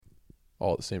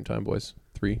all at the same time, boys.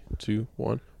 3, 2,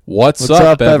 1. What's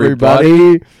up,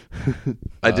 everybody?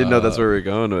 I didn't know that's where we were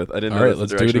going with. I didn't know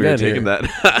that's the direction we were taking that.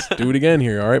 Let's do it again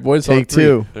here. All right, boys. Take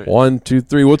two. Right. 1, 2,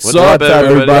 3. What's up,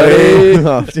 everybody?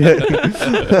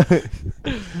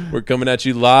 We're coming at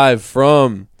you live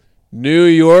from New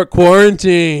York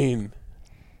quarantine.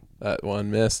 That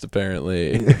one missed,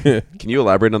 apparently. Can you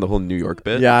elaborate on the whole New York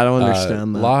bit? Yeah, I don't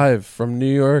understand that. Live from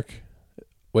New York.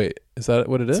 Wait, is that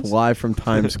what it is? It's live from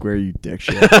Times Square, you dick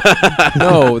shit.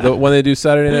 No, when they do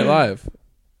Saturday Night Live.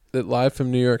 Is it live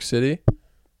from New York City?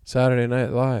 Saturday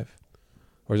Night Live.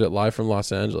 Or is it live from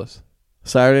Los Angeles?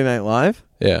 Saturday Night Live?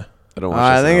 Yeah. I don't watch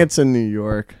I think now. it's in New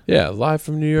York. Yeah, live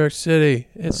from New York City.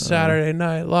 It's Saturday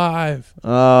Night Live.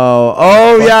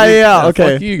 Oh, yeah.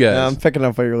 Okay. Fuck you guys. Yeah, I'm picking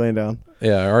up what you're laying down.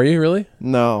 Yeah, are you really?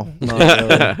 No, not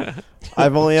really.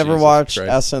 I've only ever Jesus watched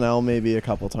Christ. SNL maybe a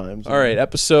couple times. All right,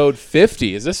 episode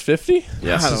 50. Is this 50?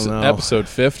 Yes. I don't know. Episode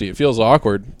 50. It feels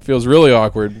awkward. It feels really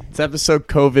awkward. It's episode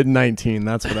COVID-19.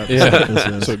 That's what episode Yeah. this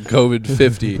is. So COVID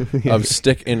 50 of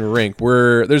Stick in Rink.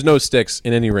 There's no sticks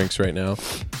in any rinks right now.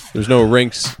 There's no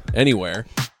rinks anywhere.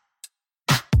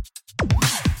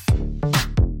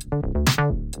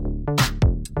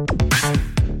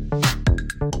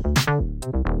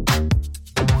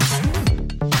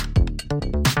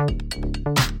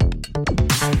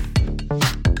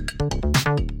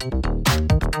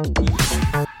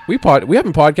 We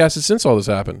haven't podcasted since all this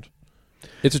happened.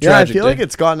 It's a Yeah, I tragic feel day. like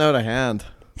it's gotten out of hand.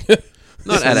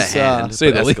 Not out of Since, hand.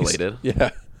 say but the least. escalated. Yeah.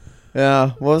 Yeah,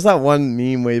 what was that one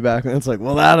meme way back when? It's like,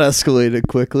 well, that escalated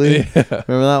quickly. Yeah.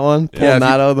 Remember that one? Yeah, Pulling if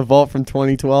that out of the vault from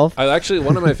 2012?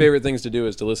 One of my favorite things to do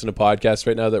is to listen to podcasts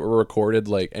right now that were recorded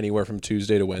like anywhere from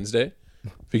Tuesday to Wednesday,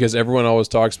 because everyone always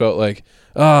talks about like,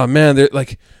 oh man,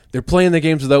 they're playing the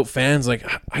games without fans. Like,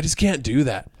 I just can't do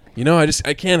that. You know,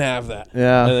 I can't have that.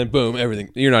 Yeah. And then boom, everything.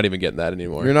 You're not even getting that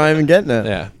anymore. You're not even getting it.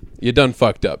 Yeah. You done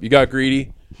fucked up. You got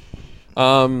greedy.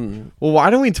 Well, why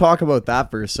don't we talk about that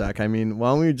for a sec? I mean, why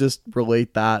don't we just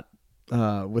relate that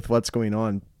with what's going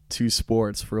on to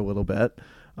sports for a little bit?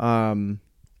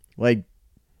 Like,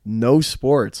 no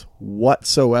sports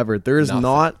whatsoever. There is Nothing.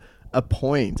 not a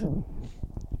point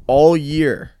all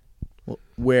year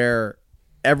where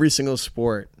every single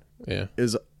sport Yeah.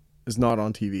 is not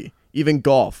on TV. Even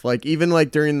golf, even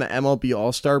during the MLB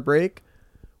All-Star break,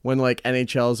 when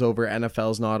NHL is over,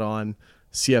 NFL's not on,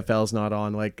 CFL's not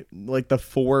on, like the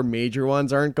four major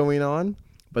ones aren't going on,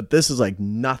 but this is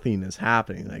nothing is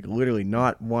happening, literally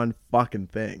not one fucking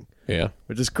thing, Yeah.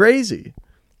 which is crazy.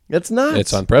 It's nuts.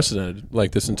 It's unprecedented.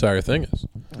 Like this entire thing is.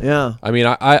 Yeah. I mean,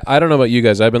 I don't know about you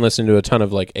guys. I've been listening to a ton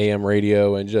of AM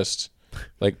radio and just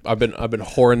I've been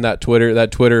whoring that Twitter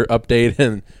update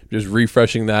and just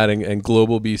refreshing that and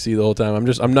Global BC the whole time.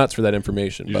 I'm nuts for that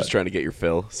information. You're just trying to get your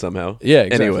fill somehow. Yeah,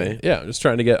 exactly. Anyway. Yeah, I'm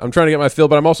trying to get my fill,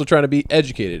 but I'm also trying to be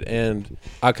educated, and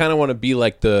I kind of want to be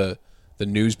like the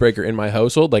newsbreaker in my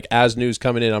household. Like as news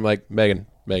coming in, I'm like, Megan,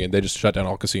 they just shut down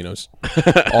all casinos.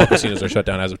 All casinos are shut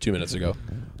down as of 2 minutes ago.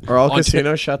 Are all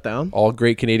casinos shut down? All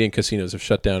great Canadian casinos have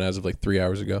shut down as of 3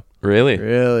 hours ago. Really?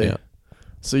 Really? Yeah.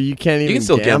 So you can't even You can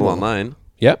still gamble online.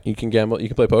 Yeah, you can gamble. You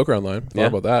can play poker online. Thought Yeah.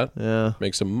 about that. Yeah.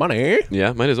 Make some money.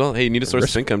 Yeah, might as well. Hey, you need a source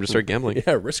of income. Just start gambling.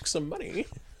 Yeah, risk some money.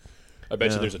 I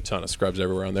bet you there's a ton of scrubs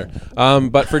everywhere on there.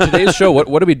 But for today's show,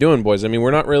 what are we doing, boys? I mean,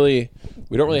 we don't really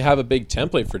have a big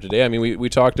template for today. I mean, we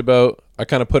talked about, I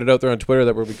kind of put it out there on Twitter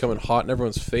that we're becoming hot in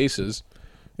everyone's faces.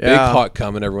 Big Yeah. hot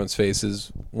cum in everyone's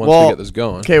faces once we get this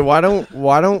going. Okay, why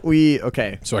don't we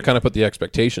So I kind of put the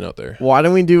expectation out there. why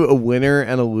don't we do a winner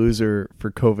and a loser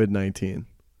for COVID-19?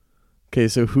 Okay,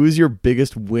 so who's your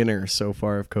biggest winner so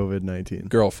far of COVID-19?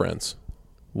 Girlfriends.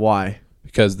 Why?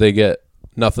 Because they get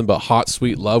nothing but hot,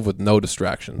 sweet love with no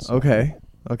distractions. Okay,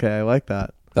 I like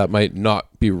that. That might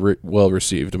not be well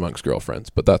received amongst girlfriends,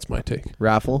 but that's my take.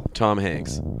 Raffle? Tom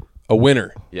Hanks. A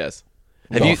winner. Yes.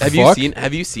 The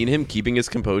Have you seen him keeping his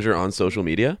composure on social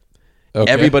media? Okay.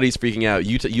 Everybody's freaking out.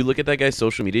 You look at that guy's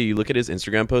social media, you look at his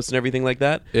Instagram posts and everything like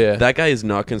that. Yeah. That guy is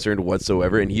not concerned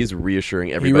whatsoever, and he's reassuring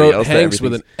He everybody wrote else Hanks that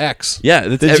with an everything's... X. Yeah,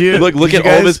 look did at you all of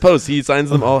guys- his posts. He signs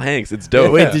them all Hanks. It's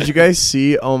dope. Wait, did you guys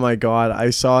see? Oh my god, I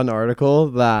saw an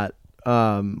article that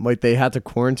they had to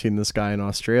quarantine this guy in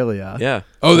Australia. Yeah.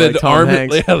 Oh, Like the Tom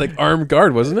Hanks. armed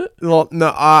guard, wasn't it? Well,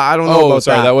 no, I don't know Oh, about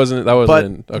sorry, that. that wasn't But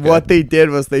in. Okay. what they did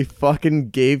was they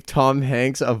fucking gave Tom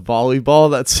Hanks a volleyball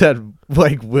that said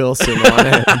Wilson on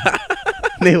it.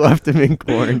 They left him in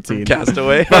quarantine.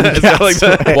 Castaway. Is that like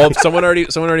that? Well, someone already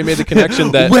made the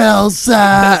connection that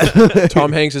Wilson.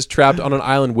 Tom Hanks is trapped on an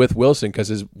island with Wilson because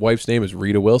his wife's name is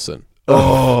Rita Wilson.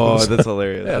 Oh, that's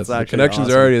hilarious. Yeah, That's the actually connections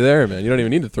awesome. are already there, man. You don't even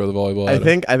need to throw the volleyball. I at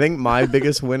 'em. think my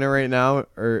biggest winner right now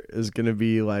is gonna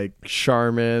be like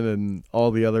Charmin and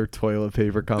all the other toilet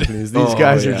paper companies. These Oh,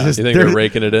 guys are yeah. just You think they're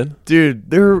raking it in? dude,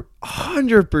 they're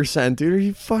 100%, dude. Are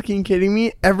you fucking kidding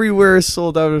me? Everywhere is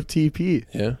sold out of TP.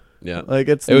 Yeah. Yeah. Like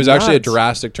it's It was actually a nuts.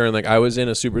 drastic turn. Like I was in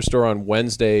a superstore on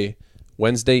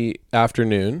Wednesday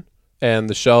afternoon, and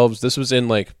the shelves. This is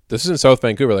in South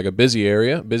Vancouver, like a busy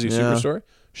area, busy Yeah. superstore.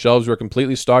 Shelves were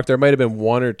completely stocked. There might have been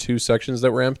one or two sections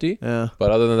that were empty, Yeah.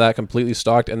 but other than that, completely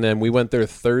stocked. And then we went there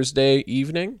Thursday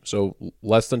evening, so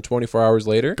less than 24 hours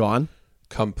later, Gone.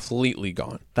 completely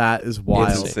gone. That is It's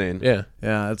wild. insane. Yeah,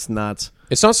 Yeah, it's nuts.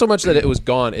 it's not so much that it was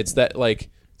gone; it's that like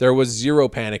there was zero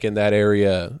panic in that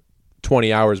area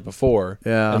 20 hours before,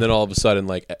 Yeah. and then all of a sudden,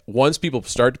 like once people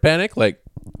start to panic, like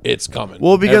it's coming.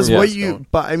 Well, because Everyone's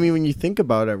but I mean, when you think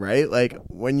about it, right? Like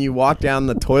when you walk down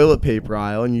the toilet paper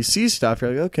aisle and you see stuff, you're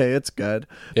like, okay, it's good.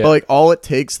 Yeah. But like all it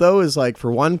takes though is like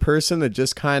for one person to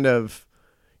just kind of,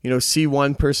 see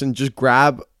one person just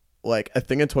grab like a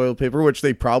thing of toilet paper, which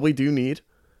they probably do need,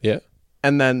 yeah,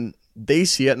 and then they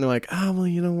see it and they're like, oh well,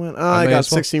 you know what? Oh, I I may got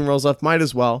as well. 16 rolls left, might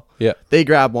as well. yeah, They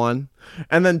grab one,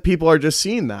 and then people are just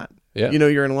seeing that. Yeah.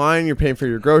 You're in line, you're paying for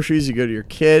your groceries, you go to your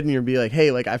kid and you'll be like, hey,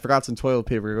 like I forgot some toilet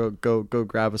paper, go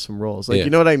grab us some rolls. Like, Yeah. you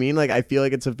know what I mean? Like I feel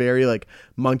like it's a very like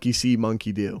monkey see,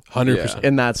 monkey do 100%.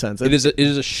 in that sense. It is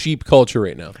a sheep culture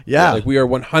right now. Yeah. like we are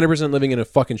 100% living in a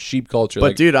fucking sheep culture. But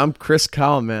like, dude, I'm Chris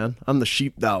Kyle, man. I'm the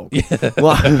sheepdog.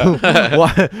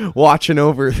 Watching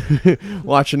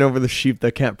over the sheep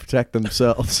that can't protect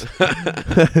themselves.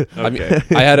 I mean,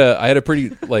 I had a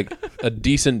pretty like a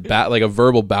decent like a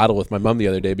verbal battle with my mom the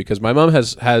other day because my mom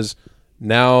has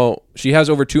now she has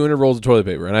over 200 rolls of toilet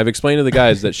paper, and I've explained to the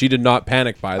guys that she did not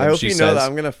panic buy them. I hope she you says, know that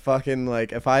I'm gonna fucking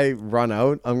like if I run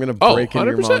out, I'm gonna Oh, break into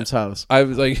your 100%. mom's house. I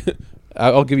was like,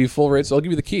 I'll give you full rates. I'll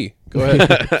give you the key. Go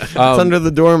ahead. It's under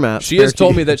the doormat. She has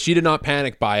told me that she did not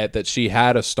panic buy it, that she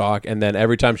had a stock, and then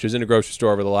every time she was in a grocery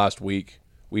store over the last week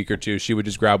or two, she would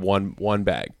just grab one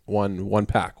bag, one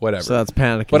pack, whatever. So that's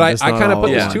panicking. But I just not kind of all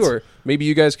put at this to once. her. Maybe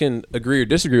you guys can agree or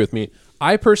disagree with me.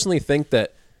 I personally think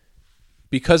that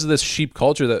because of this sheep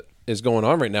culture that is going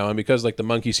on right now, and because like the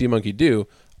monkey see, monkey do,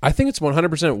 I think it's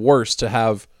 100% worse to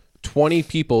have 20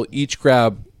 people each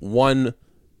grab one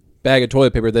bag of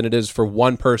toilet paper than it is for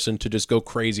one person to just go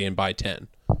crazy and buy 10.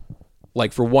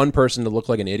 Like for one person to look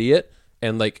like an idiot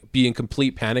and like be in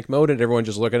complete panic mode and everyone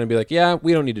just looking and be like, yeah,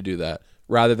 we don't need to do that.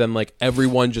 Rather than like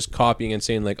everyone just copying and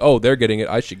saying like, oh, they're getting it,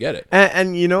 I should get it.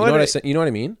 And you know You know what? what I say? You know what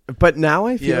I mean? But now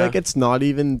I feel Yeah. like it's not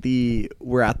even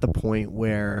we're at the point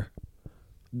where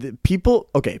the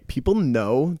people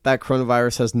know that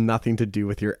coronavirus has nothing to do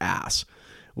with your ass.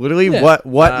 Literally, Yeah.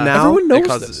 what now? Everyone knows It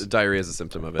causes this. diarrhea as a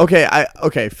symptom of it.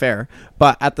 Okay, fair.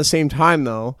 But at the same time,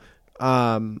 though,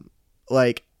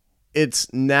 like it's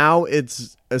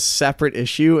a separate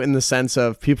issue in the sense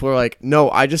of people are like, no,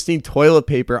 I just need toilet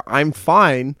paper. I'm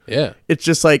fine. Yeah. It's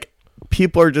just like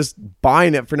people are just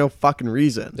buying it for no fucking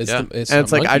reason. It's Yeah. And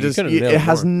it's like it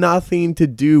has nothing to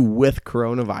do with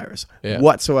coronavirus Yeah.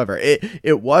 whatsoever.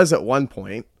 It was at one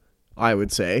point, I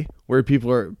would say, where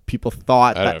people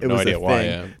thought I that have it no was idea a why, thing.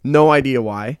 yeah. No idea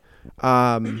why.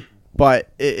 But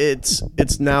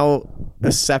it's now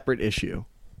a separate issue.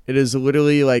 It is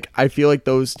literally like I feel like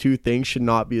those two things should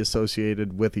not be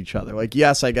associated with each other. Like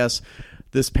yes, I guess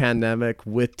this pandemic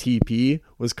with TP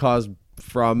was caused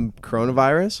from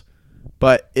coronavirus,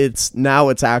 but it's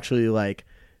actually like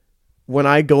when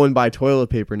I go and buy toilet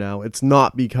paper now, it's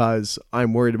not because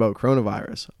I'm worried about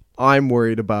coronavirus. I'm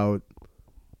worried about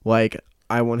like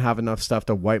I won't have enough stuff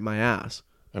to wipe my ass.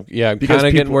 Yeah, I'm Because kind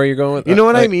of getting people- where you're going with that. You know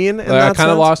what I Like- mean? In like, I that kind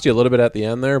of sense? lost you a little bit at the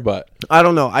end there, but I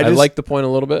don't know. I just like the point a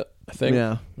little bit, I think.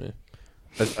 yeah.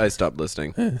 I stopped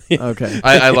listening. Okay.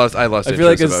 I lost I interest feel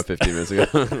like it's- about 15 minutes ago.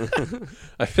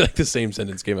 I feel like the same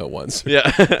sentence came out once.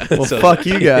 yeah. Well, fuck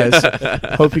you guys.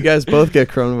 Hope you guys both get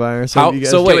coronavirus. How- Hope you guys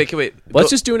so get- wait. Let's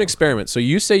just do an experiment. So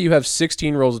you say you have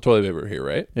 16 rolls of toilet paper here,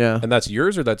 right? Yeah. And that's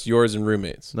yours or that's yours and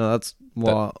roommates? No, that's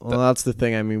that's the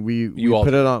thing. I mean, we all-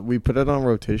 put it on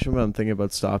rotation, but I'm thinking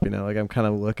about stopping it. Like I'm kind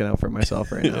of looking out for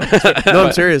myself right now. No,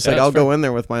 I'm serious. Yeah, Like that's I'll fair. go in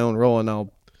there with my own roll and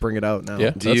I'll bring it out now.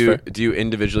 Yeah. Do That's you fair. do you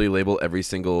individually label every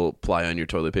single ply on your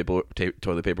toilet paper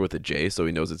with a J so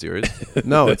he knows it's yours?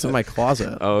 No, it's in my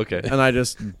closet. Oh, okay. And I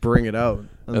just bring it out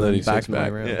and, then then he back sits to my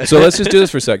back. room. So let's just do this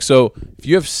for a sec. So if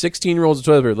you have 16 rolls of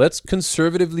toilet paper, let's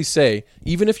conservatively say,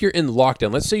 even if you're in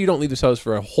lockdown, let's say you don't leave this house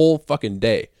for a whole fucking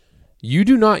day. You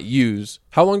do not use,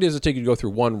 how long does it take you to go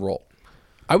through one roll?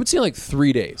 I would say like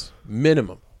 3 days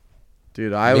minimum.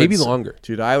 Dude, I Maybe would longer.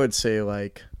 Dude, I would say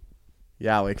like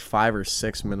Yeah, like 5 or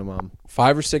 6 minimum.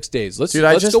 5 or 6 days. Let's Dude,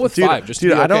 go with 5. Just to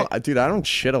dude, be okay. I don't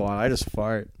shit a lot. I just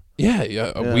fart. Yeah.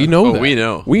 We know Oh, that. we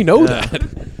know. We know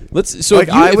that. Let's. So Like,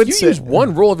 if you use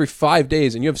one roll every 5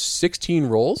 days and you have 16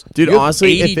 rolls, Dude, you have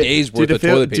honestly, 80 days worth of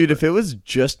toilet paper. Dude, if it was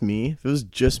just me,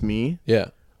 yeah.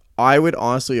 I would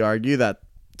honestly argue that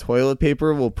toilet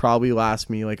paper will probably last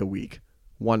me like a week.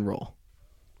 One roll.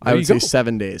 I There would you say go.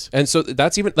 7 days. And so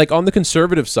that's even like on the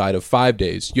conservative side of 5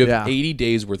 days, you have Yeah. 80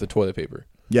 days worth of toilet paper.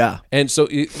 Yeah. And so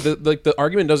the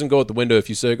argument doesn't go out the window if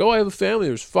you say, like, "Oh, I have a family.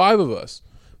 There's 5 of us."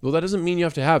 Well, that doesn't mean you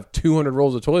have to have 200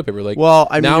 rolls of toilet paper. Like, Well,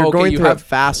 I mean, now, you're okay, going you through have, it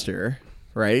faster,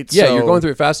 right? Yeah, So- you're going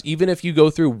through it fast. Even if you go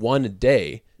through one a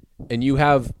day, and you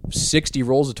have 60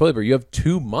 rolls of toilet paper, you have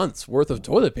 2 months worth of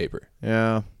toilet paper.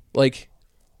 Yeah. Like,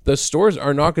 the stores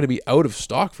are not going to be out of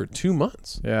stock for 2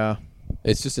 months. Yeah.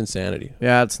 It's just insanity.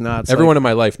 Yeah, it's nuts. Everyone Like, in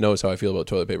my life knows how I feel about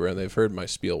toilet paper, and they've heard my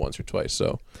spiel once or twice,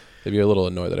 so they'd be a little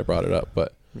annoyed that I brought it up.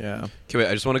 But yeah. Okay, wait.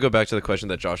 I just want to go back to the question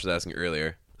that Josh was asking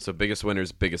earlier. So biggest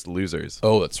winners, biggest losers.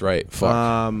 oh, that's right.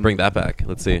 Fuck. Bring that back.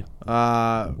 Let's see.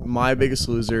 My biggest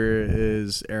loser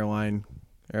is airline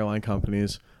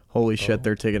companies. Holy shit,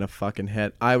 they're taking a fucking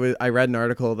hit. I read an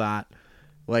article that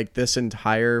like this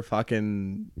entire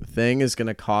fucking thing is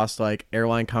gonna cost like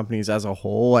airline companies as a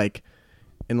whole like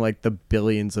in like the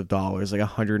billions of dollars, like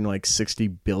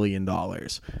 $160 billion.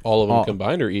 All of them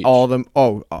combined or each? All of them.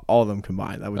 Oh, all of them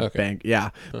combined. That would Okay. bank.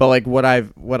 Yeah, but like what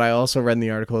I also read in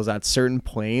the article is that certain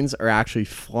planes are actually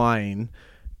flying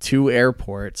to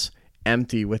airports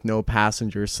empty with no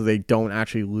passengers, so they don't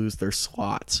actually lose their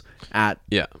slots at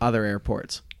Yeah. other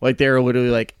airports. Like they're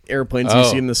literally like airplanes you Oh.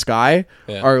 see in the sky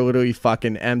Yeah. are literally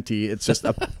fucking empty. It's just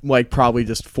like probably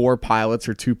just 4 pilots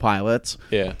or 2 pilots.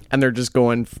 Yeah. And they're just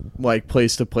going like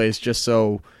place to place just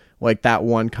so like that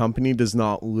one company does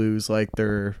not lose like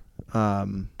their I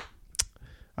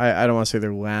don't want to say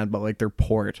their land, but like their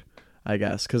port, I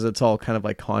guess, because it's all kind of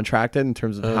like contracted in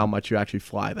terms of how much you actually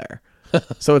fly there.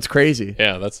 So it's crazy.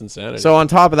 Yeah, that's insanity. So on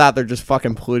top of that, they're just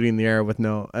fucking polluting the air with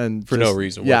no For no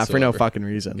reason Yeah, for no whatsoever. fucking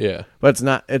reason. Yeah. but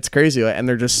it's crazy, like, and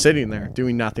they're just sitting there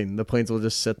doing nothing. The planes will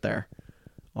just sit there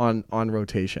on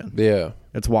rotation. Yeah.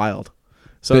 It's wild.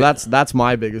 So that's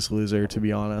my biggest loser, to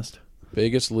be honest.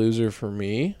 Biggest loser for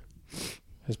me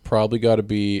has probably got to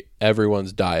be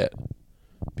everyone's diet.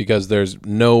 Because there's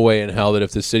no way in hell that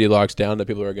if the city locks down that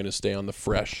people are going to stay on the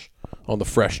fresh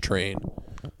train.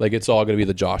 Like, it's all going to be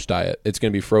the Josh diet. It's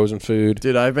going to be frozen food.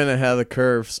 Dude, I've been ahead of the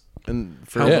curves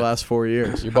for Yeah. the last 4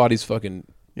 years. Your body's fucking...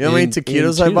 You know how many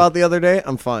taquitos I bought the other day?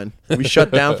 I'm fine. We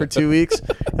shut down for 2 weeks.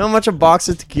 You know how much a box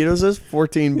of taquitos is?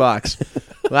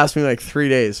 $14. Lasts me like 3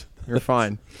 days. You're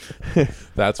fine.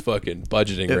 That's fucking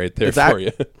budgeting right there it's for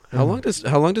you. How long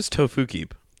does tofu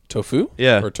keep? Tofu?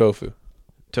 Yeah. Or tofu?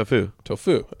 Tofu.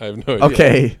 Tofu. I have no idea.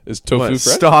 Okay. Is tofu What?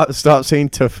 fresh? Stop saying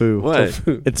tofu. What?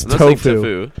 Tofu. It's I'm not saying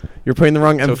tofu. You're putting the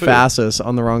wrong Tofu. emphasis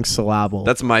on the wrong syllable.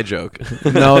 That's my joke.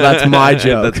 No, that's my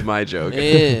joke. That's my joke.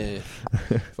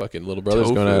 Fucking little brother's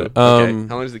Tofu. going at it. Okay.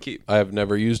 How long does it keep? I have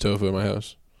never used tofu in my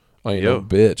house. I ain't Yo. no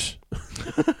bitch.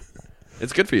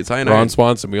 It's good for you. It's high in Ron iron.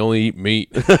 Swanson, we only eat meat.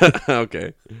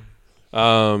 Okay. Yeah,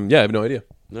 I have no idea.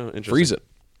 No, interesting. Freeze it.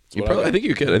 That's You what probably, I I think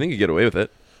you could. I think you get away with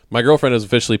it. My girlfriend has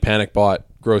officially panic bought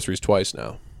groceries twice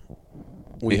now.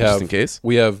 We Just have in case?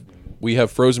 we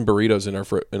have frozen burritos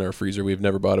in our freezer. We've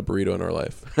never bought a burrito in our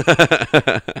life,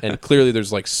 and clearly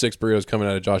there's like 6 burritos coming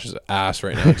out of Josh's ass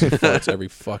right now because he farts every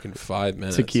fucking 5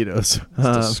 minutes. taquitos.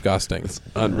 It's disgusting.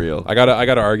 Unreal. I got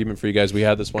an argument for you guys. We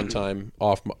had this one time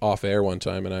off air one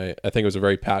time, and I think it was a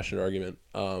very passionate argument.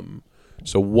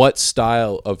 So what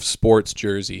style of sports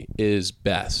jersey is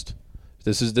best?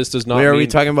 This does not. Wait, are we mean-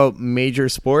 talking about major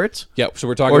sports? Yeah, so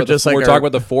we're talking Or about just like we're our- talking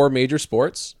about the 4 major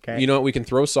sports. Okay. You know what? We can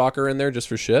throw soccer in there just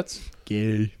for shits.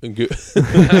 Gay. And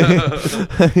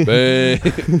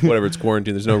whatever, it's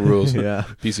quarantine. There's no rules. Yeah.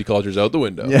 PC culture's out the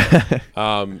window. Yeah.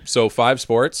 So 5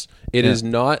 sports. It is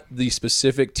not the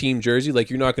specific team jersey.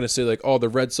 Like, you're not going to say like, oh, the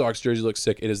Red Sox jersey looks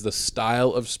sick. It is the style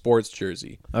of sports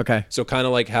jersey. Okay. So kind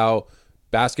of like how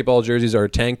basketball jerseys are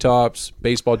tank tops,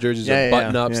 baseball jerseys Yeah, are yeah,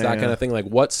 button ups, yeah, that yeah. kind of thing. Like,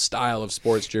 what style of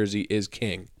sports jersey is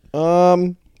king?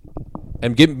 Um,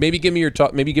 And give me your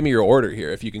top. Maybe give me your order here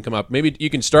if you can come up. Maybe you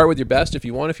can start with your best if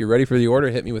you want. If you're ready for the order,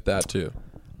 hit me with that too.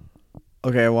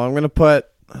 Okay, well, I'm gonna put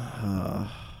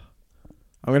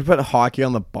hockey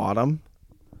on the bottom.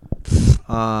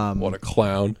 What a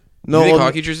clown! No, you think well,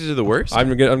 hockey jerseys are the worst? I'm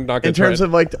not gonna. in try terms it.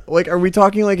 of like, are we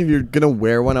talking like if you're gonna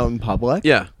wear one out in public?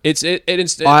 yeah. it I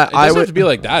doesn't have would- to be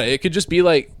like that. It could just be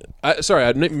like,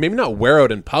 maybe not wear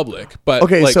out in public, but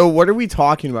Okay, like, so what are we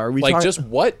talking about? Are we like talking, just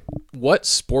what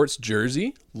sports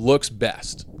jersey looks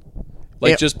best?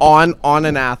 Like just on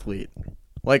an athlete,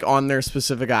 like on their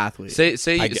specific athlete. Say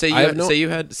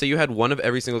you had one of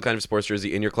every single kind of sports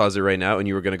jersey in your closet right now, and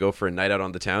you were going to go for a night out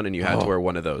on the town, and you had to wear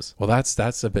one of those. Well,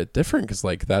 that's a bit different because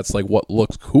like that's like what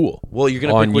looks cool. Well, you're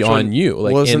going to on pick which on one. you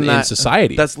like Wasn't in that-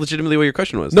 society. That's legitimately what your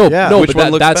question was. no, Yeah. no, Which but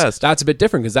one looks that's best? that's a bit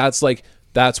different because that's like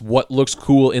that's what looks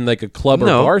cool in like a club or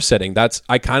No. bar setting. That's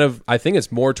I think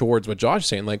it's more towards what Josh is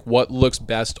saying, like what looks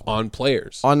best on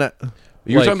players. On a,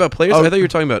 You were like- talking about players. Oh. I thought you were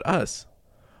talking about us.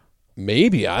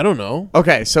 Maybe I don't know.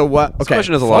 okay, so what? This Okay,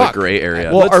 question has a lot of fuck. gray area.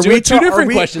 well, Let's are do we it two ta- different are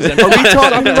we- questions then. Are we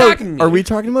Stop talking attacking about? me. Are we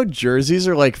talking about jerseys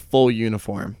or like full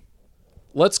uniform?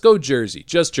 Let's go jersey,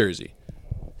 just jersey.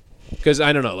 Because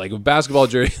I don't know, like a basketball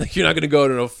jersey, like you're not going to go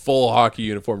in a full hockey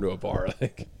uniform to a bar.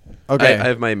 Like, Okay, I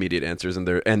have my immediate answers, and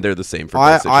they're the same for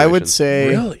I both I would situations. say.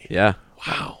 really? Yeah.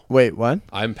 Wow. Wait, what?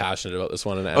 I'm passionate about this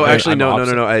one. And Oh, actually, no.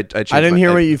 I changed I didn't my-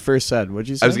 hear what you first said. What'd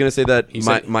you say? I was gonna say that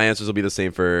said- my answers will be the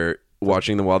same for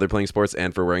watching them while they're playing sports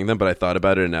and for wearing them, but I thought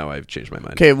about it and now I've changed my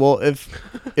mind. Okay, well,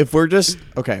 if we're just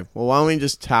okay, well, why don't we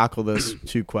just tackle this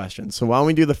two questions? So why don't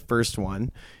we do the first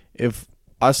one? If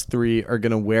us three are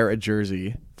gonna wear a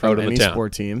jersey from Out on the any town.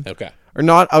 sport team, Okay. or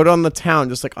not out on the town,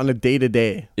 just like on a day to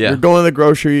day. Yeah. You're going to the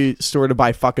grocery store to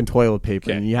buy fucking toilet paper,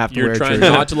 Okay. and you have to You're wear a trying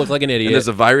jersey. not to look like an idiot. And there's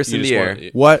a virus You in just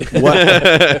the want-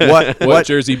 air. What What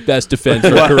jersey best defends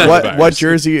from what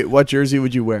coronavirus? what jersey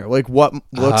would you wear? Like what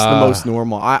looks the most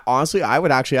normal? I honestly I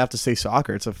would actually have to say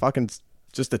soccer. It's a fucking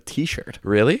just a t-shirt.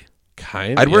 Really?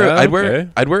 Kind I'd wear okay.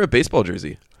 I'd wear a baseball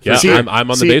jersey. Yeah, See- I'm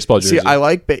on the baseball jersey. See, I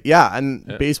like and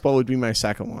baseball would be my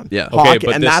second one. Yeah. Okay, Hockey,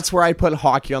 but and this- that's where I put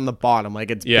hockey on the bottom.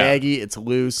 Like it's Yeah. baggy, it's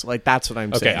loose. Like that's what I'm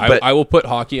Okay, saying. But- I will put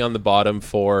hockey on the bottom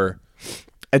for.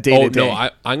 A day Oh to day. no,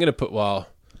 I'm gonna put. Well,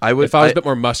 I would. if I was a bit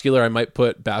more muscular, I might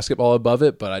put basketball above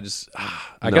it. But I just,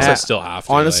 I guess I still have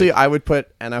to. Honestly, like, I would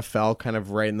put NFL kind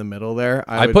of right in the middle there.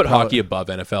 I would put probably- hockey above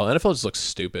NFL. NFL just looks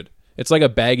stupid. It's like a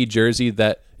baggy jersey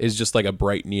that is just like a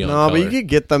bright neon. No, color. but you could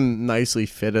get them nicely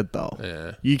fitted though.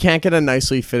 Yeah. You can't get a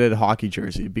nicely fitted hockey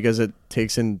jersey because it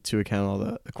takes into account all the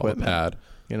All the equipment. pad.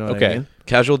 You know what Okay. I mean?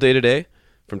 Casual day to day,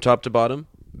 from top to bottom,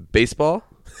 baseball,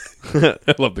 I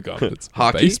love the confidence.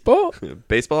 Hockey? Baseball.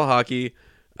 baseball, hockey,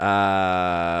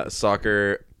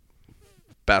 soccer,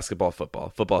 basketball,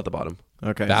 football at the bottom.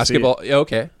 Okay. Basketball. Yeah,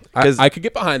 okay. 'Cause- I could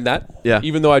get behind that. Yeah.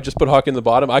 Even though I just put hockey in the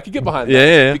bottom, I could get behind that.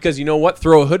 Yeah. Because you know what?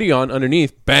 Throw a hoodie on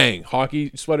underneath. Bang. Hockey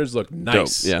sweaters look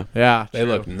nice. Dope. Yeah. Yeah. They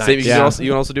look nice. Same, you, Yeah.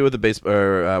 can also do it with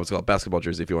a what's it called, basketball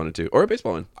jersey if you wanted to, or a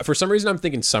baseball one. For some reason, I'm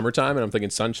thinking summertime and I'm thinking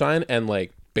sunshine and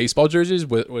like baseball jerseys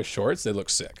with shorts. They look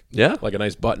sick. Yeah. Like a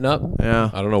nice button up. Yeah.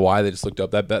 I don't know why they just looked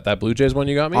up that Blue Jays one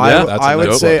you got me. I, That's I a would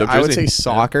nice- say dope I would jersey. say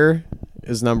soccer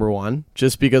is number one,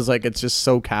 just because like it's just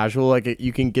so casual. Like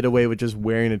you can get away with just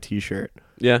wearing a t-shirt.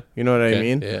 Yeah. You know what I Okay,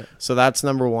 mean? yeah. So that's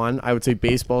number one. I would say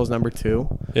baseball is number two.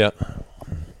 Yeah.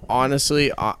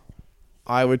 Honestly,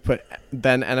 I would put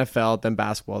then NFL, then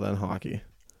basketball, then hockey.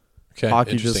 Okay.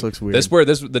 Hockey just interesting. looks weird.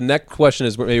 The next question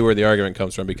is maybe where the argument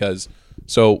comes from because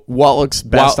so What looks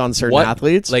best while- on certain what-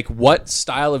 athletes? Like what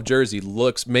style of jersey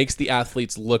makes the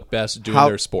athletes look best doing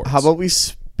their sports? How about we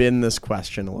spin this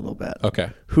question a little bit? Okay.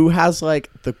 Who has like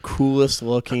the coolest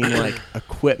looking like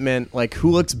equipment? Like who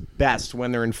looks best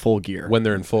when they're in full gear? When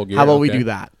they're in full gear. How about we okay. do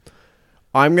that?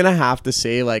 I'm gonna have to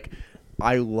say like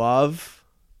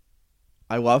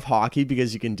I love hockey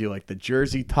because you can do like the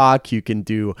jersey tuck. You can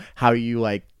do how you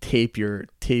like tape your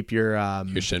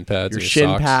Your shin pads. your and shin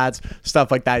socks. pads,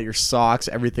 stuff like that, your socks,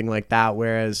 everything like that.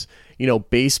 Whereas,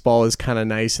 baseball is kind of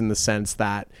nice in the sense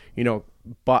that,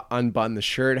 unbutton the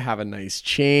shirt, have a nice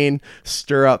chain,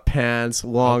 stirrup pants,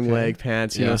 long leg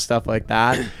pants, Yeah. stuff like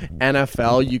that.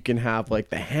 NFL, you can have like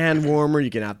the hand warmer, you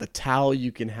can have the towel,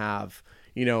 you can have,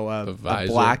 a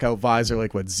visor. blackout visor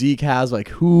like what Zeke has.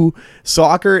 Like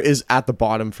soccer is at the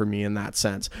bottom for me in that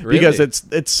sense because Really?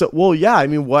 it's so, well, yeah. I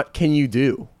mean, what can you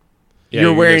do? Yeah,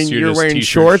 you're wearing just t-shirt,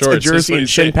 shorts, a that's jersey, what and he's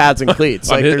shin saying. pads and cleats.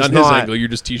 Like on his there's not, angle, you're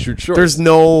just t-shirt shorts. there's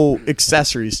no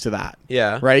accessories to that.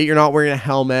 Yeah. Right. You're not wearing a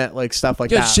helmet, like stuff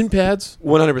like yeah, that. shin pads.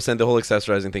 100%. The whole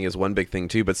accessorizing thing is one big thing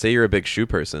too. But say you're a big shoe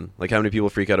person, like how many people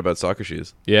freak out about soccer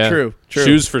shoes? Yeah, True.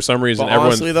 Shoes for some reason, But everyone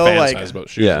honestly, though, fantasizes like- about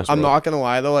shoes. Yeah. in this I'm world. not gonna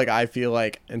lie though. Like I feel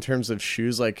like in terms of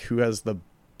shoes, like who has the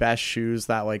best shoes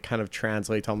that like kind of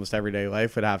translate to almost everyday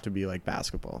life would have to be like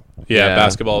basketball. Yeah, Yeah.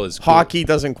 basketball is cool. Hockey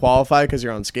doesn't qualify because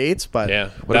you're on skates, but Yeah.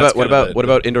 What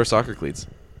about indoor soccer cleats?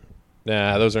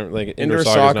 Nah, those aren't like indoor Indoor soccer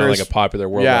is not soccer's- like a popular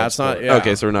worldwide yeah, it's not. sport. Yeah.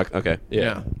 Okay, so we're not okay. Yeah.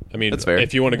 Yeah. I mean, That's fair.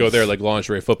 if you want to go there, like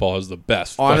lingerie football is the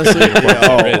best. Honestly, fucking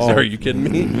yeah, there is. oh. Are you kidding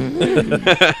me?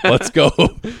 Let's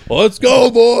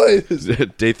go, boys.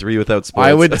 Day 3 without sports.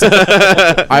 I would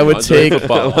Lingerie take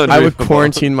football. I would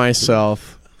quarantine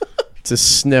myself to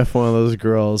sniff one of those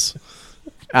girls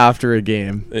after a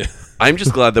game. I'm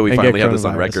just glad that we And finally get have this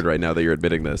on coronavirus. record right now that you're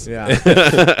admitting this. Yeah.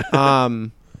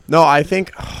 No, I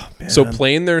think. Oh, man. So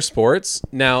playing their sports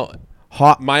now.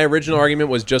 My original argument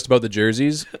was just about the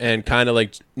jerseys and kind of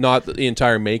like not the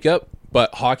entire makeup,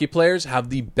 but hockey players have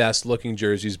the best looking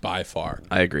jerseys by far.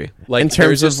 I agree. Like in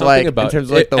terms of like, the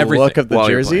everything. look of the While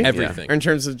you're jersey, playing, everything. or in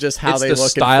terms of just how It's they the look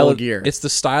style, in full gear. It's the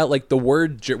style, like the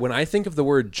word. When I think of the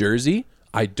word jersey,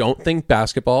 I don't think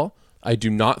basketball. I do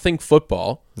not think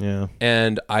football. Yeah.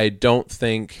 And I don't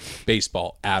think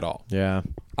baseball at all. Yeah.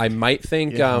 I might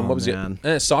think Yeah, what was man.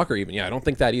 it? Soccer even. Yeah, I don't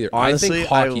think that either. Honestly, I think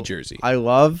hockey jersey. I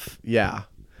love. Yeah.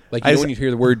 Like you know when you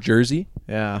hear the word jersey.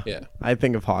 Yeah. Yeah. I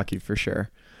think of hockey for sure.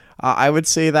 I would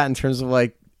say that in terms of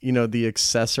like, you know, the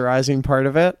accessorizing part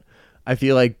of it, I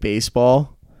feel like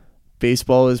baseball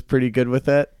is pretty good with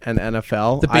it, and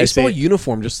NFL. The baseball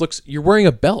uniform just looks. You're wearing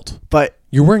a belt. But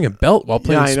You're wearing a belt while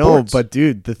playing yeah, I sports. know. But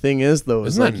dude, the thing is though,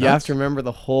 is Isn't that like you have nuts? to remember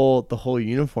the whole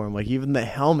uniform. Like even the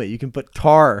helmet, you can put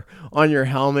tar on your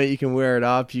helmet. You can wear it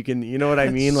up. You can, you know what I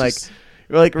mean? Like,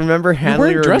 remember Hanley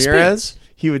wearing dress Ramirez?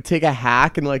 He would take a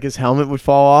hack and like his helmet would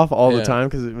fall off all the Yeah. time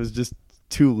because it was just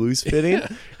too loose fitting.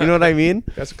 You know what I mean?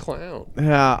 That's a clown.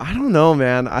 Yeah, I don't know,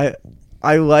 man. I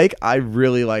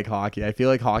really like hockey. I feel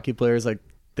like hockey players, like,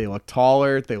 they look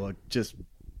taller, they look just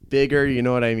bigger. You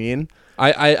know what I mean?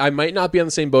 I might not be on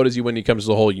the same boat as you when it comes to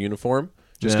the whole uniform,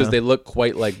 just because Yeah. they look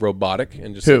quite like robotic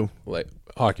and just Who? like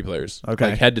hockey players.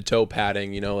 Okay. Like head to toe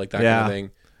padding, you know, like that Yeah. kind of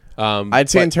thing. I'd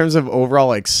say but- in terms of overall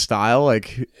like style,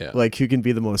 Yeah. like who can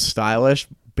be the most stylish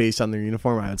based on their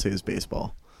uniform, I would say is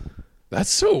baseball. that's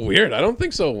so weird. I don't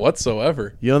think so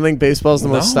whatsoever. You don't think baseball is the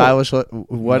most No. stylish?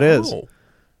 What is? No.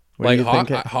 What Like do you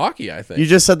think it- hockey, I think. You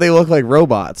just said they look like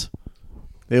robots.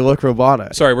 They look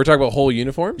robotic. Sorry, we're talking about whole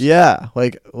uniforms. Yeah,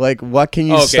 like what can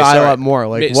you Oh, okay, style sorry. up more?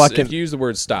 Like Miss, what can? if you use the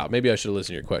word style, maybe I should have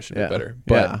listened to your question a Yeah. bit better.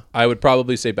 But Yeah. I would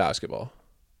probably say basketball.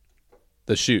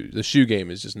 The shoe game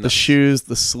is just The nuts. shoes,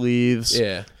 the sleeves.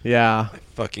 Yeah. Yeah.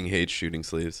 Fucking hate shooting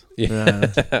sleeves. Yeah.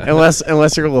 unless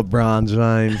you're LeBron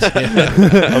James.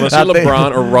 Unless That you're thing-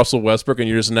 LeBron or Russell Westbrook and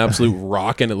you're just an absolute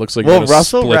rock and it looks like Well, you're gonna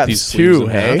Russell split reps these sleeves two, in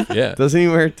hey? half. Yeah. Doesn't he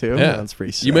wear two? Yeah. That's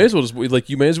pretty sick. You may as well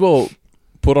you may as well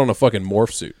put on a fucking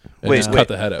morph suit and Wait, just wait. cut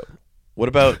the head out. What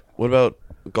about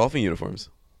golfing uniforms?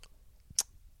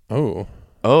 Oh.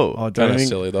 Oh, Oh, don't Kind of even-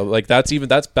 silly though. Like that's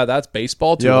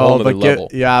baseball to a Yo, whole other but level.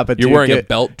 but You're dude, wearing a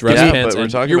belt, dress Yeah, pants, but we're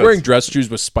and talking you're about- wearing dress shoes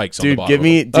with spikes on the Dude, bottom. give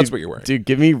me of them. That's dude, what you're wearing. Dude,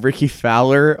 give me Ricky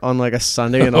Fowler on like a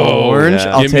Sunday in all Oh, orange.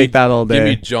 yeah. I'll Give me- take that all Give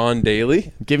me day. John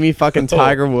Daly. Give me fucking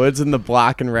Tiger Woods in the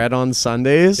black and red on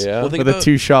Sundays. Yeah. Well, think with a about-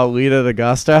 2-shot lead at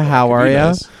Augusta. How Could are be you?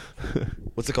 nice.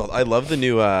 what's it called? I love the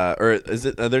new or is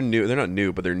it they're new, they're not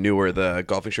new, but they're newer, the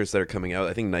golfing shirts that are coming out.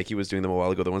 I think Nike was doing them a while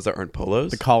ago, the ones that aren't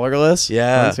polos. The collarless.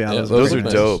 Yeah. ones? Yeah, those are look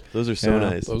nice. dope. Those are so Yeah.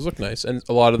 nice. Those look nice, and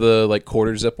a lot of the like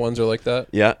quarter zip ones are like that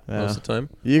Yeah. most of the time.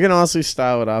 You can honestly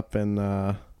style it up, and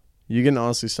looks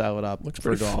Looks for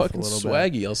pretty golf fucking a little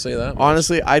swaggy. I'll say that. much.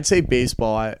 Honestly, I'd say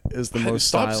baseball is the most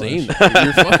Stop stylish. saying that.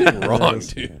 You're fucking wrong,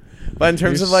 dude. But in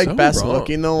terms You're of like so best wrong.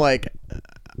 looking though, like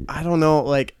I don't know,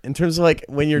 like in terms of like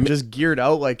when you're just geared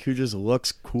out, like who just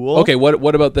looks cool. Okay,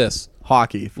 what about this?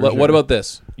 Hockey. For What sure. about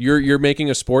this? You're making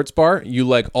a sports bar. You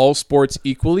like all sports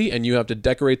equally, and you have to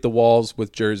decorate the walls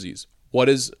with jerseys. What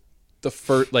is the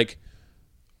first like?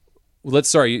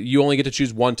 You only get to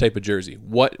choose one type of jersey.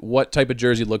 What type of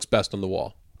jersey looks best on the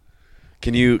wall?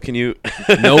 Can you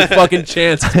No fucking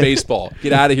chance. It's baseball.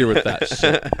 Get out of here with that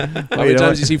shit. How many you know times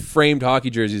what? do you see framed hockey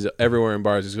jerseys everywhere in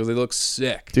bars? It's because they look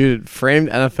sick. Dude, framed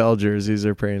NFL jerseys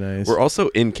are pretty nice. We're also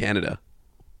in Canada.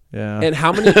 yeah. And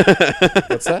how many?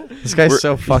 What's that? This guy's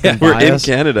so fucking We're in biased.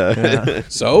 Canada. Yeah.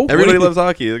 So What Everybody do you- loves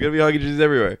hockey. There's gonna be hockey jerseys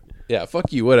everywhere. Yeah,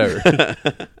 fuck you. Whatever.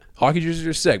 Hockey jerseys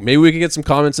are sick. Maybe we can get some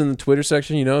comments in the Twitter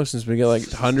section. You know, since we get like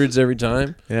hundreds every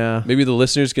time. Yeah. Maybe the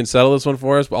listeners can settle this one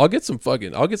for us. But I'll get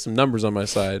some numbers on my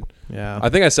side. Yeah. I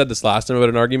think I said this last time about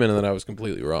an argument, and then I was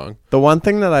completely wrong. The one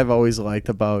thing that I've always liked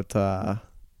about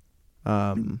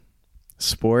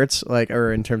sports, like,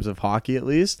 or in terms of hockey at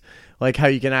least, like how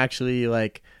you can actually,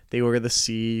 like, they wear the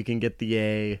C, you can get the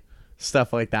A,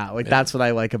 stuff like that. Like, that's what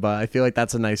I like about it. I feel like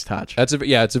that's a nice touch. It's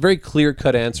a very clear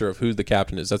cut answer of who the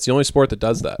captain is. That's the only sport that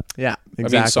does that. Yeah,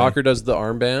 exactly. I mean, soccer does the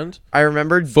armband. I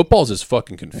remembered. Football's just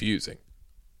fucking confusing.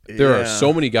 There are Yeah.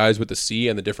 so many guys with the C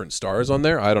and the different stars on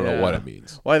there. I don't know what Yeah. it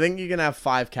means. Well, I think you can have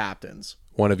 5 captains.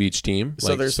 One of each team. So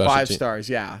like there's special 5 team. stars,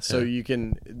 yeah. So you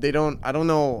can, I don't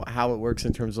know how it works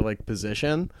in terms of like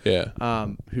position, Yeah.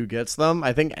 who gets them.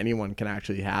 I think anyone can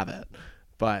actually have it.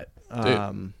 But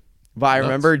I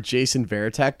remember Jason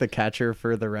Varitek, the catcher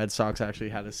for the Red Sox, actually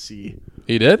had a C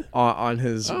He did? on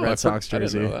his Oh, Red Sox I didn't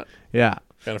jersey. know that. Yeah.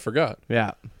 Kind of forgot.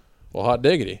 Yeah. Well, hot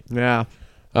diggity. Yeah.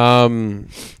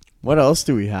 What else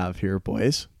do we have here,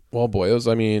 boys? Well, boys,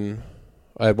 I mean,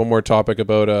 I had one more topic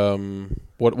about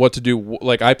what to do.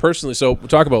 Like, I personally, so we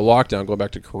talk about lockdown, going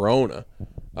back to Corona.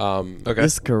 Okay.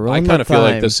 This Corona I kind of feel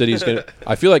like time. the city's going to,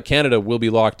 I feel like Canada will be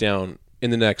locked down in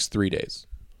the next 3 days.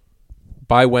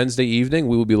 By Wednesday evening,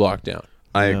 we will be locked down.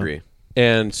 I agree.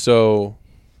 And so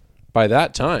by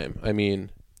that time, I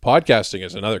mean, podcasting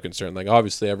is another concern. Like,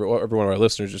 obviously, every one of our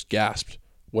listeners just gasped,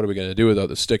 what are we going to do without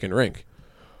the stick and rink?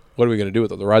 What are we going to do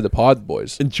without the Ride the Pod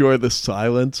boys? Enjoy the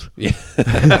silence. Yeah.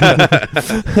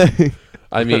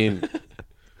 I mean,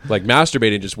 like,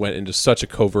 masturbating just went into such a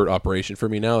covert operation for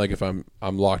me now. Like, if I'm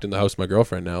locked in the house with my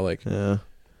girlfriend now, like, Yeah.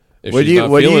 if What she's do you- not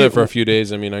what do feeling you- it for a few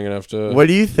days, I mean, I'm going to have to... What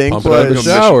do you think Pump it out in the was?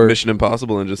 shower. Mission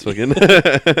Impossible and just fucking.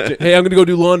 Hey, I'm going to go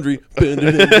do laundry.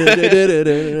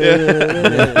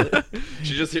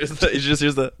 She just hears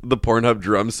the Pornhub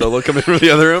drum solo coming from the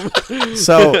other room.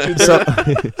 So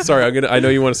Sorry, I know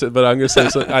you want to say, but I'm gonna say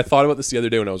something. I thought about this the other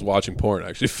day when I was watching porn.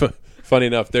 Actually, funny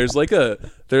enough, there's like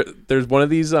there's one of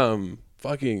these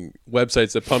fucking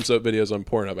websites that pumps out videos on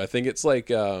Pornhub. I think it's like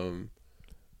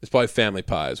it's probably Family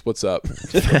Pies. What's up?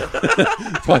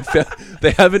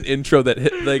 They have an intro that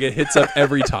it hits up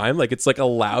every time. Like, it's like a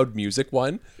loud music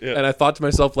one. Yeah. And I thought to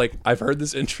myself, like, I've heard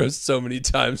this intro so many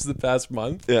times the past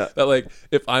month. Yeah. That, like,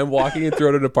 if I'm walking in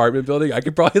through an apartment building, I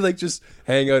could probably like just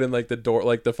hang out in like the door,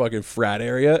 like the fucking frat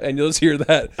area, and you'll just hear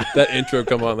that intro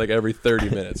come on like every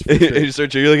 30 minutes. For And sure. you start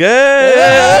cheering, you're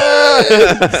like,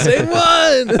 hey! Same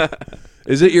one.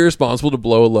 Is it irresponsible to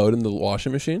blow a load in the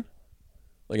washing machine,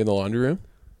 like in the laundry room?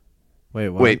 wait,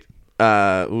 what? Wait.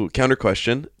 Counter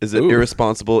question. Is it Ooh.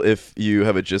 irresponsible if you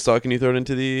have a jizz sock and you throw it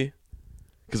into the...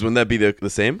 Because wouldn't that be the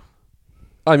same?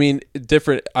 I mean,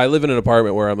 different. I live in an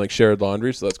apartment where I'm like shared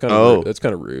laundry, so that's kind of Oh. that's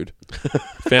kind of rude.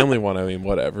 Family one, I mean,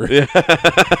 whatever.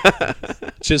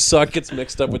 Just sock gets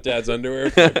mixed up with dad's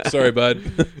underwear. Sorry, bud.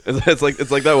 It's like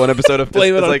that one episode of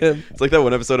Blame it it's on like him. it's like that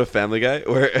one episode of Family Guy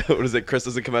where what is it? Chris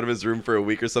doesn't come out of his room for a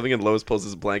week or something, and Lois pulls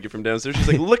his blanket from downstairs. She's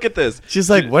like, "Look at this." She's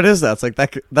like, what is that? It's like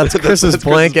that's That's Chris's Chris's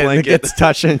blanket, and it blanket. gets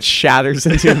touched and shatters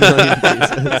into a million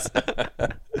pieces.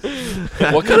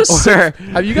 What kind of Or- sick,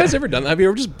 have you guys ever done that? Have you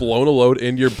ever just blown a load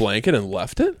into your blanket and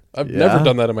left it? I've Yeah. never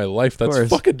done that in my life. That's course.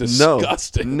 fucking No,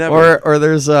 disgusting. never. Or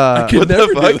there's Could What the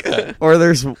never do fuck? that. or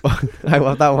there's I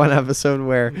love that one episode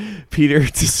where Peter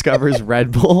discovers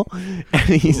Red Bull and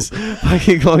he's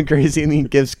fucking going crazy and he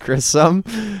gives Chris some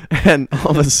and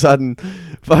all of a sudden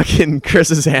fucking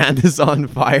Chris's hand is on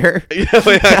fire Yeah,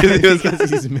 wait, 'cause he was- because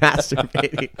he's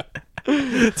masturbating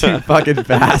to fucking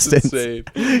bastards. Insane.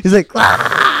 He's like,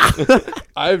 "Ah!"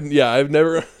 I've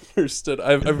never understood.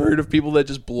 I've heard of people that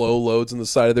just blow loads on the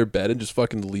side of their bed and just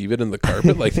fucking leave it in the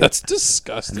carpet. Like, that's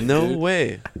disgusting. no dude.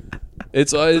 way.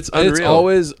 It's unreal.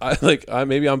 always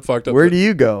maybe I'm fucked up. Where but do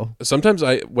you go? sometimes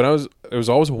it was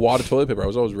always a wad of toilet paper. I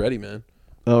was always ready, man.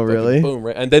 Oh, Fucking really? Boom,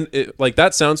 right. And then it, like,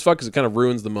 that sounds fucked because it kind of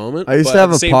ruins the moment. I used but to have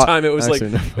at the a same pot- time, it was Actually,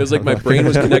 like no. it was like my brain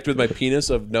was connected with my penis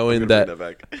of knowing I'm that. gonna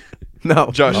bring that back.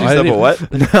 No. Josh, No, you I have a didn't what?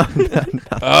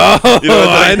 Oh, You know what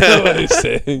I that- know what he's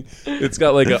saying. It's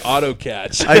got like an auto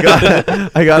catch. I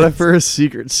got it for a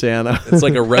Secret Santa. It's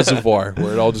like a reservoir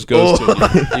where it all just goes to. You,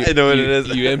 I know what it is.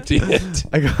 You empty it.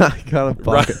 I got a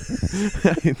bucket.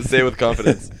 Say it with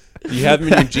confidence. You have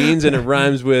them in your jeans, and it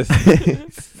rhymes with.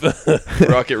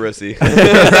 Rocket Russie.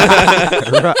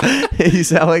 You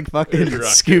sound like fucking Rocket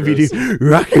Scooby Doo.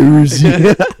 Rockers.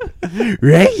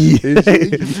 Ray.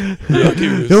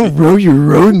 Don't roll your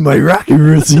road in my rocket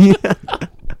Russie.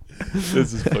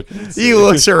 This is fucking. Insane. He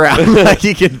looks around like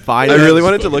he can find I it. really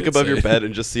wanted to fucking look above your insane. bed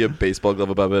and just see a baseball glove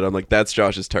above it. I'm like, that's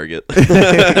Josh's target.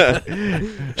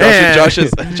 And Josh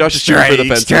is shooting for the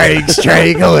fence.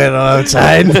 strike a little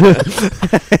outside.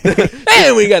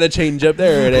 And we got a change up.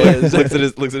 There it is. looks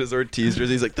at his Ortiz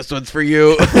jersey. He's like, this one's for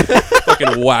you.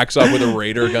 Fucking whacks off with a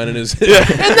Raider gun in his head.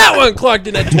 And that one clocked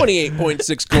in at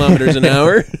 28.6 kilometers an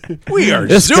hour. We are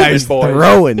This zooming, guy's boys.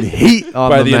 throwing heat on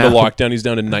By the end of map. lockdown, he's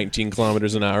down to 19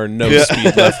 kilometers an hour. No Yeah.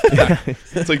 speed left.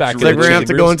 It's like Back It's like we're gonna have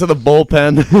to go into the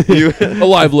bullpen. A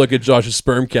live look at Josh's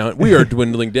sperm count. We are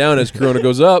dwindling down as Corona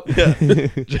goes up.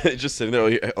 just sitting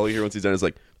there. All you hear once he's done is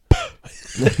like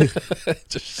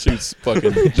Just shoots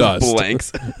fucking dust.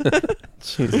 blanks.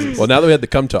 Well, now that we had the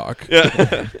cum talk,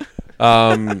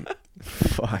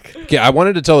 Fuck. okay, I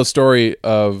wanted to tell a story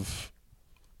of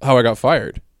how I got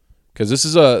fired because this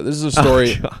is a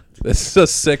story. God. This is a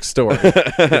sick story.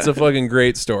 It's a fucking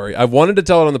great story. I've wanted to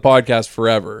tell it on the podcast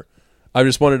forever. I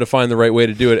just wanted to find the right way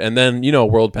to do it, and then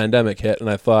world pandemic hit, and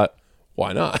I thought,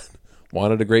 why not?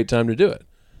 Wanted a great time to do it.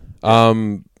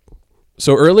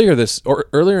 So earlier in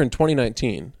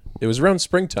 2019, it was around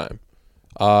springtime.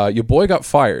 Your boy got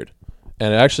fired,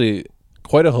 and actually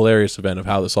quite a hilarious event of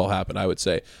how this all happened, I would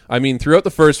say. I mean, throughout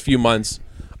the first few months,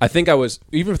 I think I was,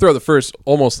 even throughout the first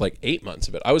almost like 8 months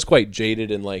of it, I was quite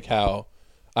jaded in like how,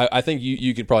 I think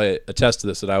you could probably attest to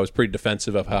this, that I was pretty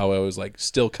defensive of how I was like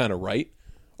still kind of right,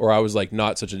 or I was like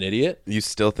not such an idiot. You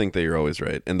still think that you're always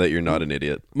right and that you're not an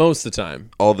idiot. Most of the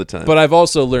time. All the time. But I've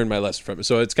also learned my lesson from it.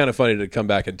 So it's kind of funny to come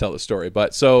back and tell the story.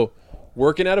 But so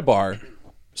working at a bar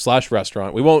 /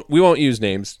 restaurant, we won't use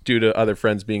names due to other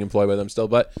friends being employed by them still.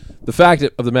 But the fact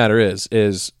of the matter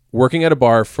is working at a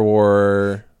bar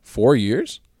for 4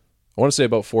 years. I want to say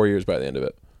about 4 years by the end of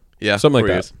it. Yeah. Something like 4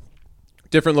 that. years.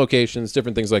 Different locations,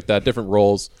 different things like that, different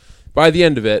roles. By the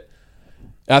end of it,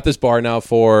 at this bar now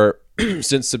for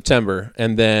since September,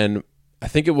 and then I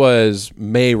think it was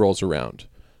May rolls around.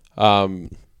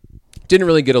 Didn't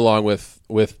really get along with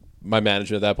my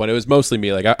management at that point. It was mostly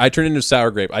me. Like I turned into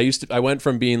sour grape. I went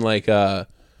from being like I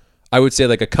would say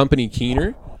like a company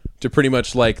keener to pretty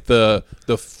much like the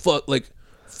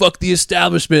fuck the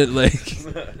establishment.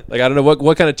 Like I don't know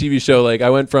what kind of TV show. Like I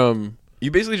went from. You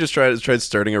basically just tried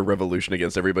starting a revolution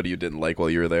against everybody you didn't like while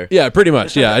you were there. Yeah, pretty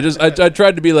much. Yeah, I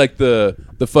tried to be like the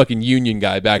fucking union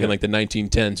guy back in like the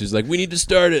 1910s who's like, we need to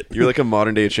start it. You're like a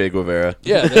modern day Che Guevara.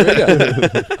 Yeah, there we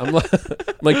go. I'm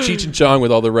like Cheech and Chong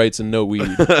with all the rights and no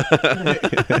weed.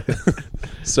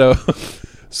 So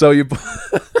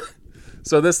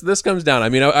this comes down. I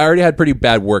mean, I already had pretty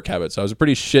bad work habits. So I was a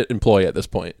pretty shit employee at this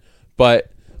point.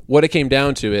 But what it came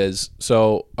down to is,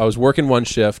 so I was working one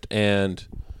shift and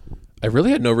I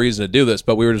really had no reason to do this,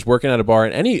 but we were just working at a bar,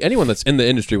 and anyone that's in the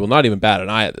industry will not even bat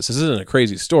an eye at this. This isn't a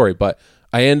crazy story, but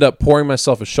I end up pouring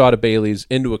myself a shot of Bailey's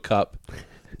into a cup,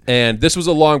 and this was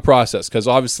a long process because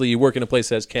obviously you work in a place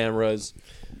that has cameras.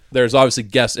 There's obviously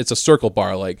guests. It's a circle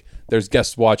bar. Like there's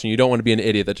guests watching. You don't want to be an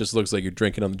idiot that just looks like you're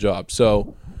drinking on the job.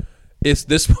 So this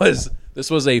was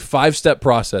a 5-step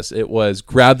process. It was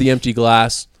grab the empty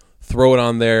glass, throw it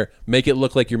on there, make it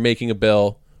look like you're making a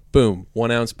bill. Boom,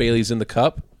 1 ounce Bailey's in the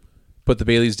cup. Put the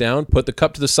Baileys down, put the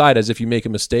cup to the side as if you make a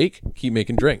mistake, keep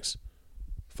making drinks.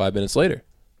 5 minutes later,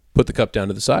 put the cup down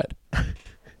to the side.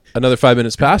 Another 5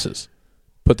 minutes passes,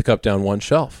 put the cup down one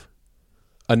shelf.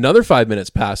 Another 5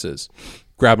 minutes passes,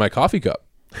 grab my coffee cup,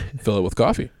 fill it with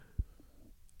coffee.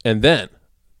 And then,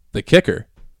 the kicker,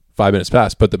 5 minutes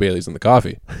pass, put the Baileys in the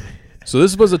coffee. So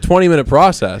this was a 20-minute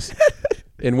process,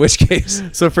 in which case...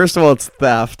 So first of all, it's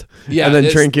theft, and then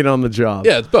drinking on the job.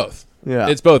 Yeah, it's both. Yeah.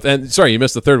 It's both. And sorry, you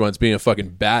missed the third one. It's being a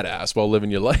fucking badass while living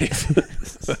your life.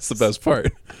 That's the best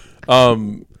part.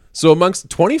 So amongst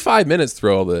 25 minutes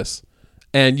through all this,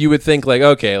 and you would think like,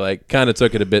 okay, like kind of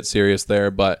took it a bit serious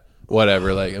there, but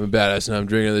whatever. Like I'm a badass and I'm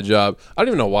drinking the job. I don't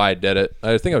even know why I did it.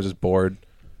 I think I was just bored.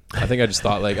 I think I just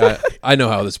thought like, I know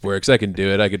how this works. I can do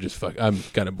it. I could just I'm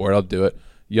kind of bored. I'll do it.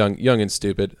 Young and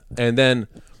stupid. And then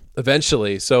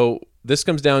eventually, so this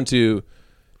comes down to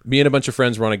me and a bunch of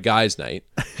friends were on a guys' night.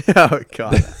 Oh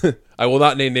God! I will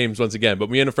not name names once again, but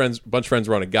me and a bunch of friends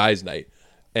were on a guys' night,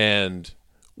 and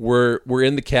we're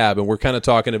in the cab, and we're kind of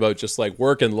talking about just like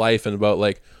work and life, and about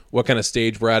like what kind of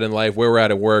stage we're at in life, where we're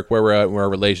at work, where we're at in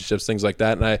our relationships, things like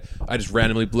that. And I just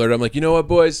randomly blurted, I'm like, you know what,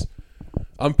 boys?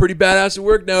 I'm pretty badass at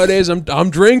work nowadays. I'm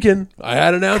drinking. I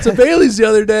had an ounce of Bailey's the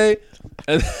other day,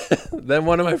 and then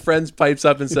one of my friends pipes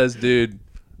up and says, dude,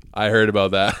 I heard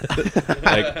about that.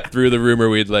 Like through the rumor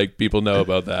weed, like people know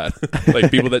about that. Like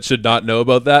people that should not know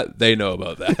about that, they know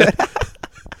about that.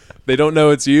 They don't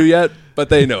know it's you yet, but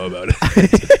they know about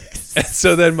it. And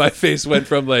so then my face went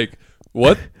from like,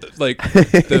 what? Like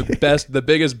the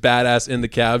biggest badass in the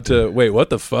cab to wait, what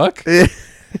the fuck?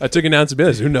 I took an ounce of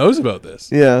Bailey's. Who knows about this?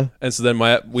 Yeah. And so then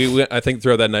we I think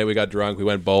throughout that night we got drunk. We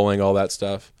went bowling, all that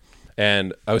stuff.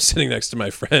 And I was sitting next to my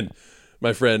friend,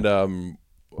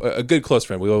 a good close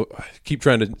friend. We will keep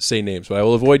trying to say names, but I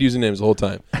will avoid using names the whole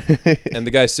time. And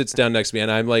the guy sits down next to me, and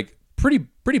I'm like pretty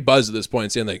buzzed at this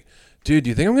point, saying like, dude, do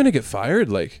you think I'm gonna get fired?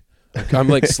 Like I'm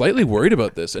like slightly worried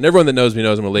about this. And everyone that knows me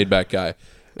knows I'm a laid back guy.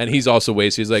 And he's also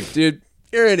wasted. He's like, dude,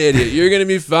 you're an idiot. You're gonna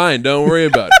be fine. Don't worry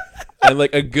about it. And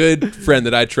like a good friend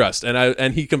that I trust,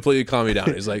 and he completely calmed me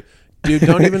down. He's like, dude,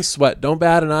 don't even sweat. Don't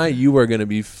bat an eye. You are gonna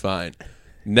be fine.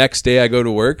 Next day I go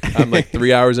to work. I'm like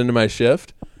 3 hours into my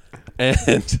shift.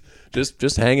 And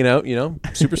just hanging out, you know,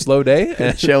 super slow day.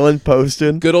 And chilling,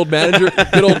 posting. Good old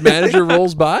manager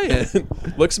rolls by and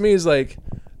looks at me. He's like,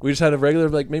 we just had a regular,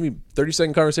 like maybe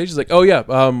 30-second conversation. He's like, oh yeah,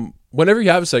 whenever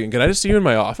you have a second, can I just see you in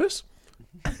my office?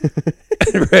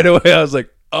 And right away I was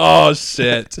like, oh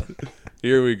shit,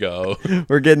 here we go.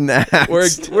 We're getting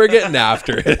axed. We're getting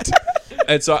after it.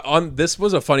 And so this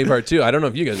was a funny part too. I don't know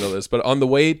if you guys know this, but on the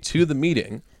way to the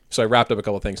meeting, so I wrapped up a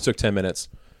couple of things, took 10 minutes,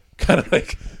 kind of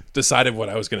like decided what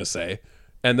I was going to say,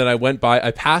 And then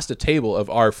I passed a table of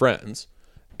our friends,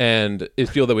 and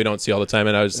it's people that we don't see all the time.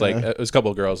 And I was like, it was a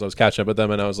couple of girls. I was catching up with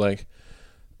them, and I was like,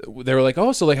 they were like,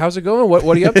 oh, so like, how's it going? What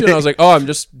are you up to? And I was like, oh, I'm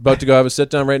just about to go have a sit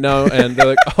down right now. And they're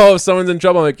like, oh, someone's in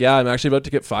trouble. I'm like, yeah, I'm actually about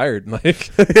to get fired. Like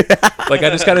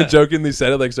I just kind of jokingly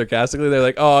said it like sarcastically. They're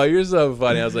like, oh, you're so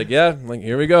funny. I was like, yeah, I'm like,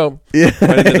 here we go. Yeah.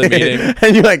 Right into the meeting.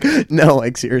 And you're like, no,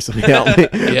 like seriously, help me.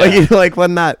 Yeah. Like, like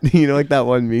when that, like that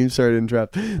one meme, sorry to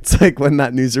interrupt. It's like when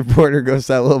that news reporter goes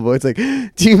to that little boy, it's like,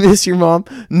 do you miss your mom?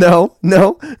 No.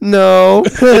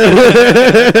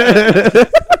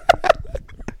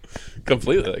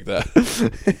 Completely like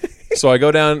that. So I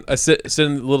go down, I sit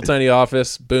in the little tiny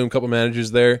office, boom, couple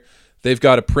managers there. They've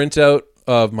got a printout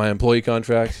of my employee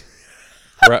contract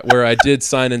where I did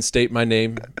sign and state my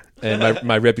name and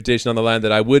my reputation on the line,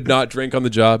 that I would not drink on the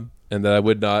job and that I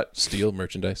would not steal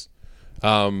merchandise.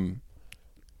 To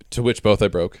which both I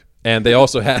broke. And they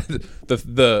also had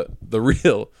the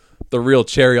real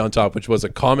cherry on top, which was a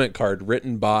comment card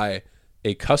written by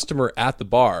a customer at the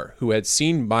bar who had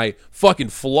seen my fucking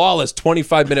flawless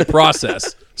 25-minute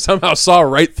process, somehow saw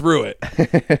right through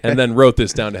it, and then wrote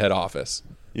this down to head office.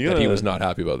 That he was not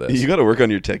happy about this. You got to work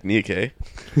on your technique, eh?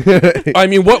 I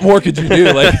mean, what more could you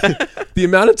do? Like, the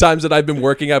amount of times that I've been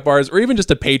working at bars, or even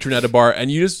just a patron at a bar, and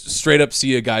you just straight up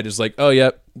see a guy just like, oh, yeah,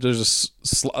 there's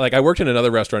like, I worked in another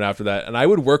restaurant after that, and I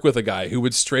would work with a guy who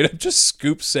would straight up just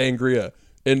scoop sangria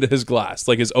into his glass,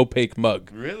 like his opaque mug,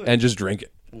 Really? and just drink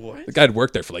it. What? The guy had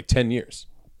worked there for like 10 years.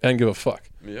 I didn't give a fuck.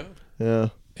 Yeah. Yeah.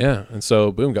 Yeah. And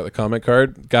so, boom, got the comment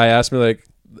card. Guy asked me, like,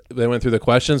 they went through the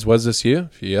questions. Was this you?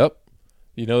 Yep.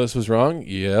 You know this was wrong?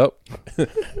 Yep.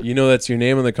 You know that's your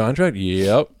name on the contract?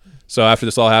 Yep. So after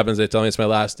this all happens, they tell me it's my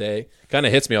last day. Kind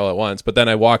of hits me all at once. But then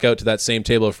I walk out to that same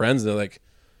table of friends, and they're like,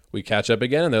 we catch up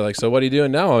again. And they're like, so what are you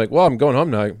doing now? I'm like, well, I'm going home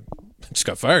now. I just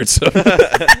got fired. So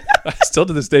I still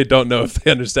to this day don't know if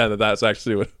they understand that that's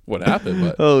actually what happened.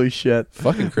 But Holy shit.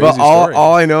 fucking crazy But story.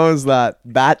 all I know is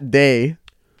that day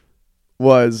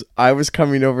was I was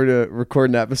coming over to record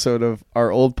an episode of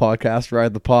our old podcast,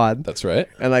 Ride the Pod. That's right.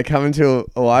 And I come into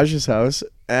Elijah's house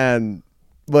and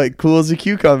like cool as a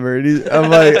cucumber. And I'm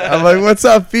like, what's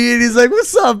up, Pete? And he's like,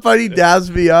 what's up, buddy?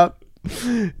 Dabs me up.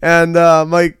 And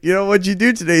I'm like, you know, what'd you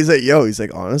do today? He's like, he's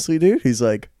like, honestly, dude. He's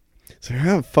like, so you're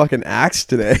having fucking axed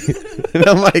today. And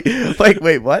I'm like,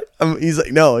 wait, what? He's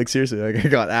like, no, like seriously, like I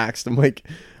got axed. I'm like,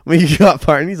 you got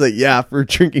fired? And he's like, yeah, for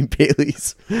drinking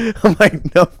Baileys. I'm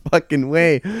like, no fucking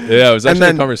way. Yeah, it was actually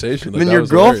a conversation. Like, then that your was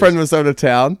girlfriend hilarious. was out of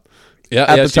town. Yeah,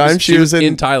 At the time, she was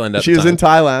in Thailand. She was in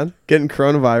Thailand getting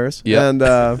coronavirus. Yeah.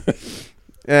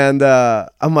 And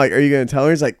I'm like, are you gonna tell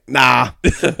her? He's like, nah,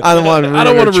 I don't want to. I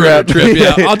don't want to ruin her trip.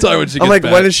 Yeah, I'll tell her when she gets I'm like,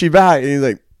 back. when is she back? And he's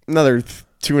like, another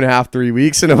 2.5, 3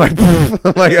 weeks. And I'm like,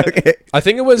 okay. I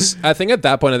think at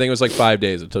that point, it was like 5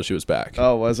 days until she was back.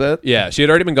 Oh, was it? Yeah, she had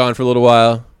already been gone for a little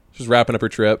while. She was wrapping up her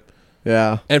trip.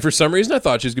 Yeah. And for some reason, I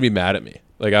thought she was going to be mad at me.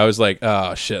 Like, I was like,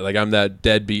 oh, shit. Like, I'm that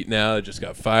deadbeat now that just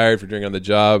got fired for drinking on the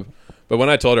job. But when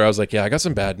I told her, I was like, yeah, I got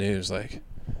some bad news. Like,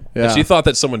 Yeah. and she thought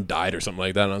that someone died or something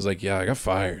like that. And I was like, yeah, I got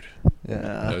fired.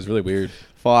 Yeah. It was really weird.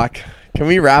 Fuck. Can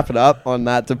we wrap it up on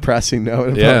that depressing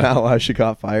note about how she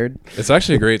got fired? It's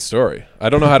actually a great story. I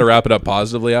don't know how to wrap it up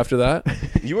positively after that.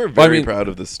 You were very proud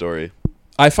of this story.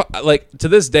 Like, to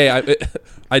this day,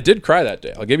 I did cry that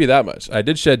day. I'll give you that much. I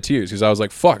did shed tears because I was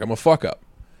like, fuck, I'm a fuck up.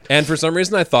 And for some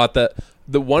reason, I thought that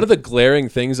one of the glaring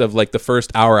things of like the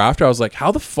first hour after, I was like,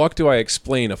 how the fuck do I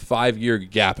explain a 5-year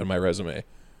gap in my resume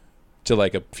to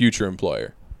like a future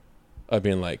employer? Of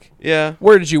being like, Yeah.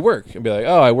 where did you work? And be like,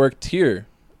 oh, I worked here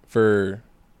for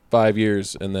 5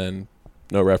 years and then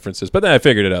no references. But then I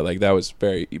figured it out. Like, that was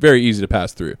very, very easy to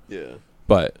pass through. Yeah.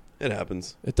 But It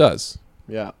happens. it does.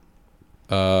 Yeah.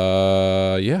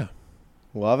 Yeah.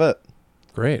 Love it.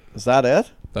 Great. Is that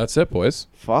it? That's it, boys.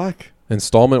 Fuck.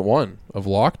 Installment 1 of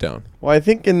Lockdown. Well, I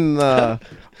think I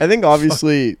think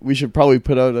obviously we should probably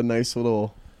put out a nice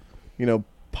little,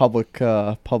 public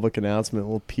announcement, a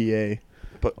little PA.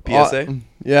 PSA?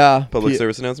 Yeah. Public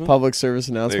service announcement? Public service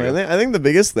announcement. There you go. I think the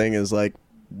biggest thing is like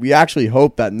we actually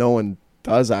hope that no one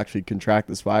does actually contract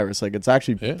this virus. Like it's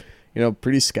actually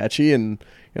pretty sketchy, and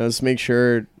just make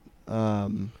sure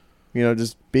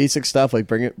just basic stuff like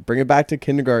bring it back to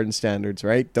kindergarten standards,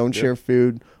 right? Don't share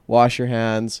food, wash your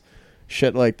hands,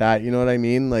 shit like that. You know what I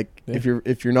mean? Like if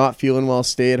you're not feeling well,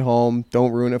 stay at home.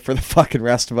 Don't ruin it for the fucking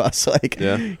rest of us. Like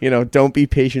don't be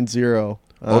patient zero.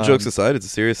 All jokes aside, it's a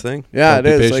serious thing. Yeah,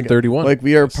 Don't it be is. patient 31. Like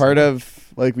we are part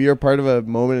of a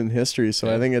moment in history.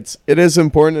 So I think it is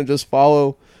important to just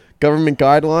follow government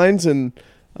guidelines and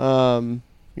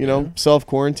self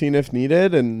quarantine if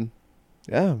needed. And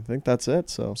yeah, I think that's it.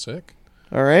 So Sick.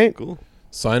 all right. Cool.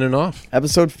 Signing off.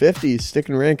 Episode 50, Stick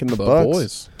and Rank in the The books.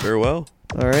 boys. Farewell.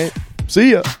 All right.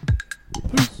 See ya.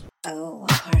 Oh,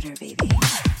 harder, baby.